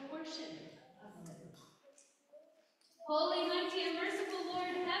do a portion of the liturgy. Holy, mighty, and merciful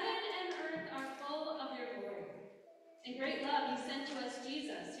Lord, heaven and earth are full of your glory. In great love you sent to us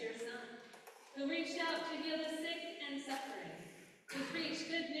Jesus, your Son, who reached out to heal the sick and suffering, who preached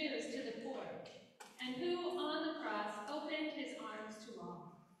good news to the poor, and who on the cross opened his arms to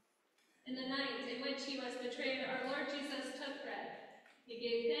all. In the night in which he was betrayed, our Lord Jesus took bread. He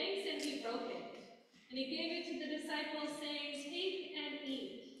gave thanks and he broke it. And he gave it to the disciples, saying, "Take and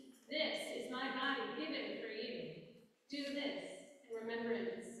eat. This is my body given for you. Do this in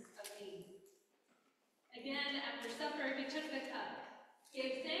remembrance of me." Again, after supper, he took the cup,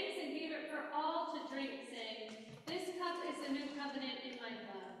 gave thanks, and gave it for all to drink, saying, "This cup is the new covenant in my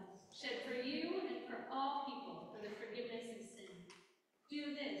blood, shed for you and for all people for the forgiveness of sin.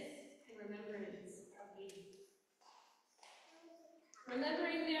 Do this in remembrance of me."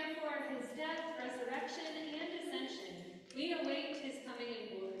 Remembering therefore his death, resurrection, and ascension, we await his coming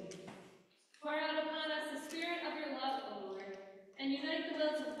in glory. Pour out upon us the spirit of your love, O Lord, and unite the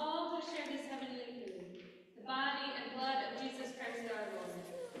wills of all who share this heavenly food, the body and blood of Jesus Christ our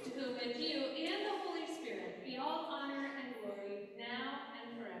Lord, to whom with you and the Holy Spirit be all honor and glory, now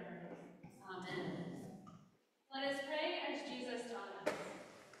and forever. Amen. Let us pray as Jesus taught us.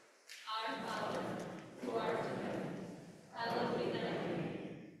 Our Father, who art in heaven, hallowed be thy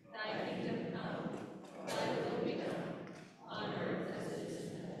name. Thy kingdom come, thy will be done, on earth as it is in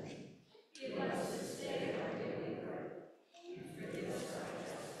heaven. Give us this day our daily bread, and forgive us our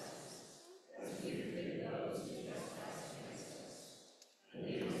trespasses, as we forgive those who trespass against us. And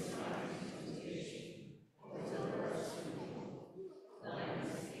lead us not into temptation, but deliver us from evil. Thine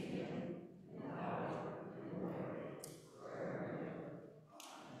is the kingdom, and power, and glory, forever.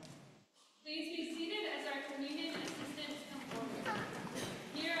 Please be seated as our communion assistants come forward.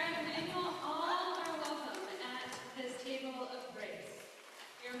 Here at Emmanuel, all are welcome at this table of grace.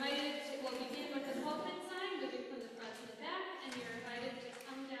 You're invited to, we'll begin with the pulpit sign, moving from the front to the back, and you're invited to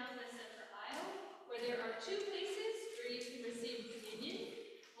come down the center aisle, where there are two places where you can receive communion.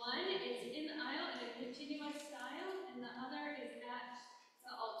 One is in the aisle in a continuous style, and the other is at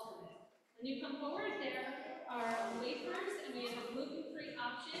the altar. When you come forward, there are wafers, and we have a gluten-free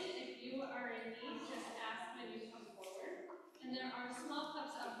option. If you are in need, just ask when you come forward. And there are small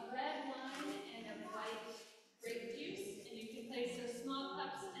cups of red wine and of white grape juice, and you can place those small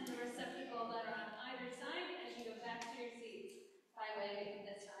cups in the receptacle that are on either side as you go back to your seats by way of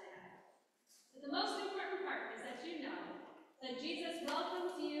the side aisle. But the most important part is that you know that Jesus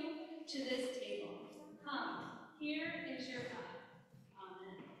welcomes you to this table. Come, here is your God.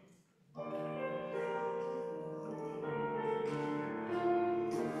 Amen.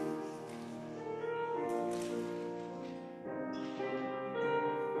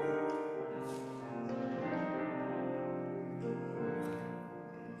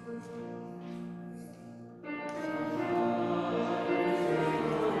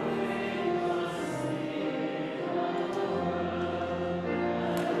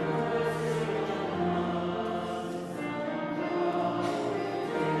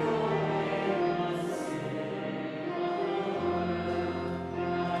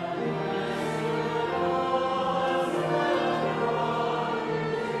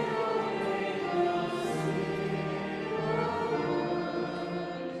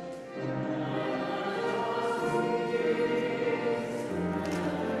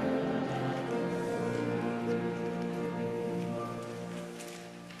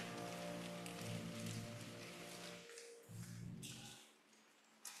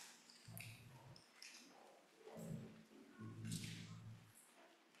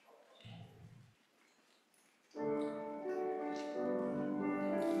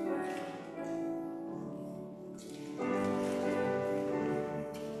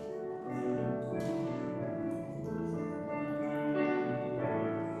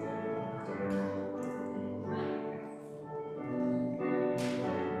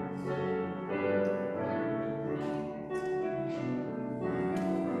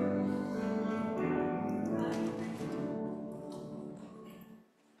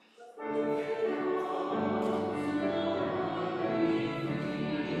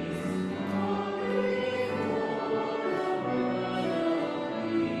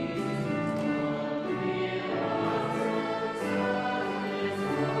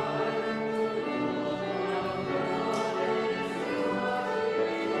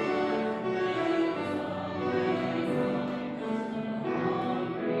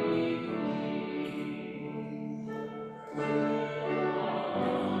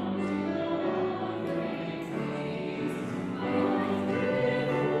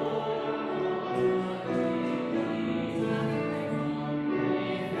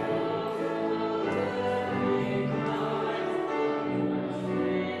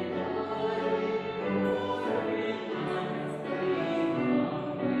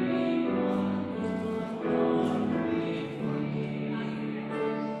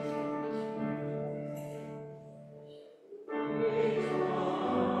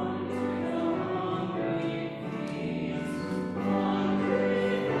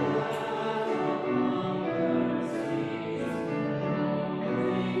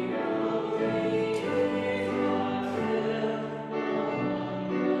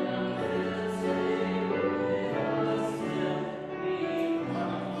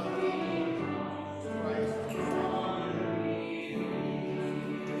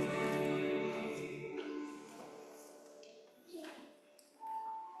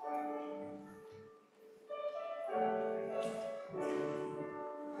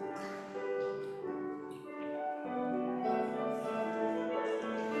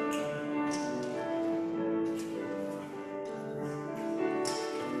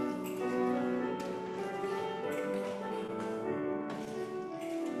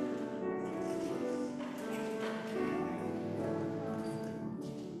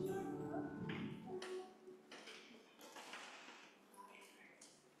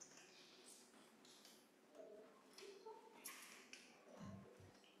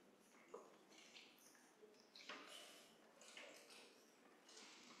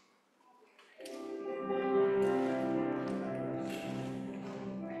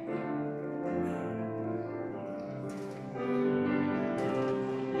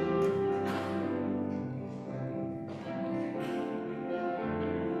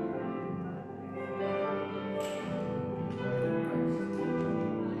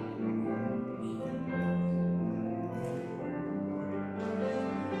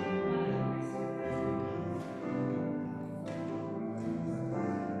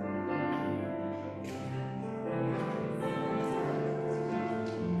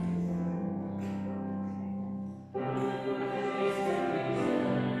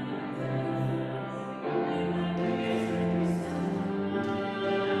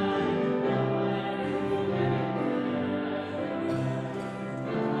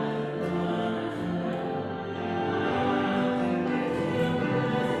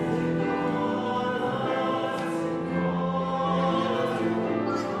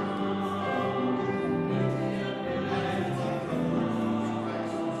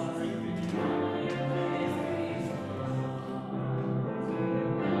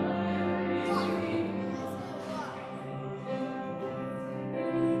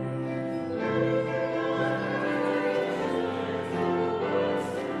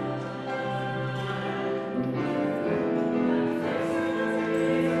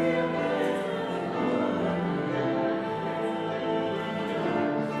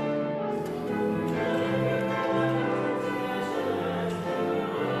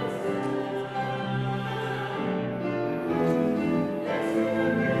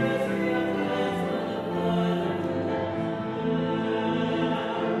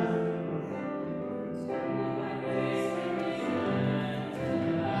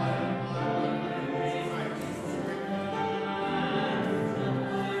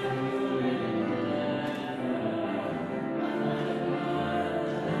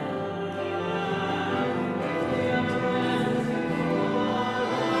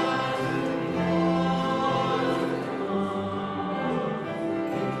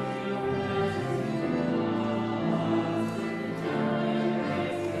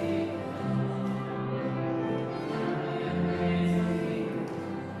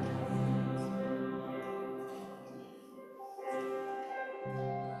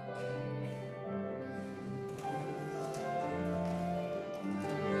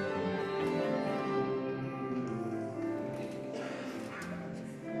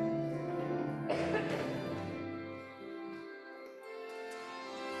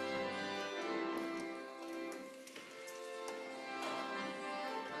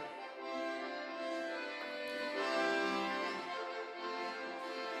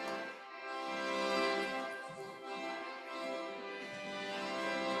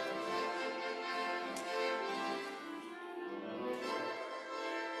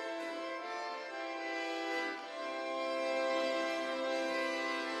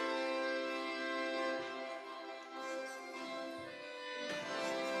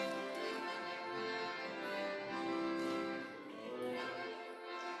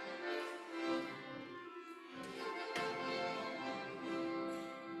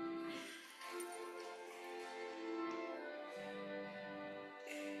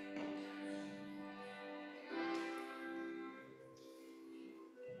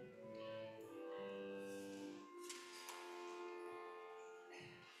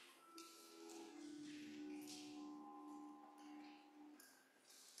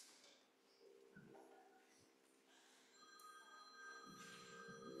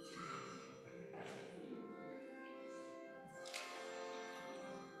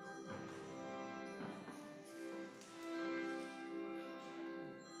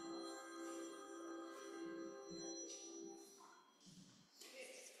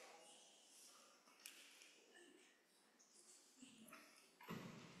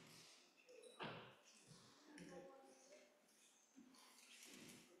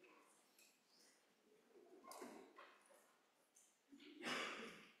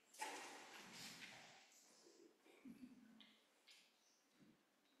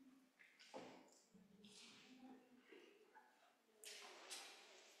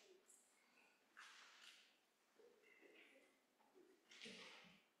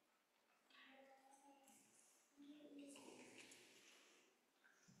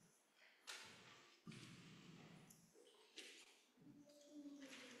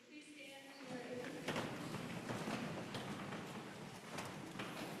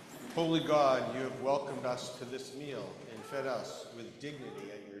 Holy God, you have welcomed us to this meal and fed us with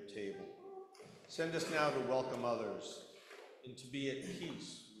dignity at your table. Send us now to welcome others and to be at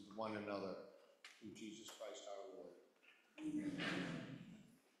peace with one another. Through Jesus Christ our Lord.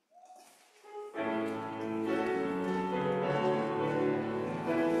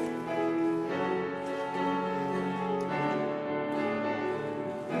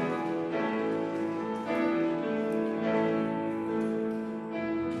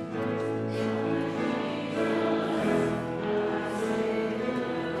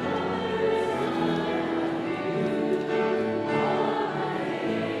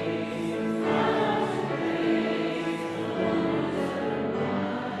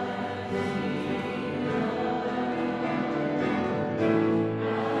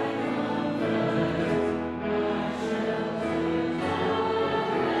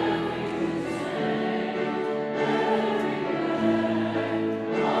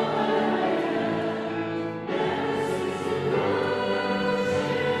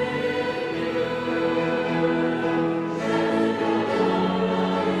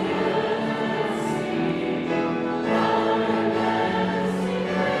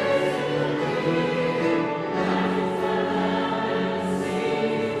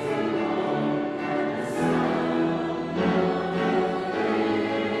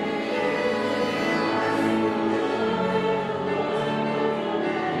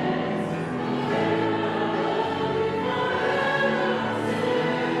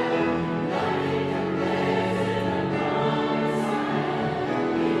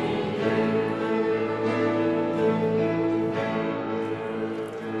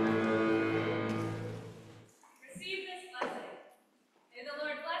 Receive this blessing. May the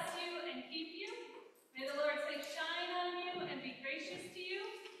Lord bless you and keep you. May the Lord's face shine on you and be gracious to you.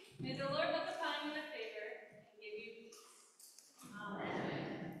 May the Lord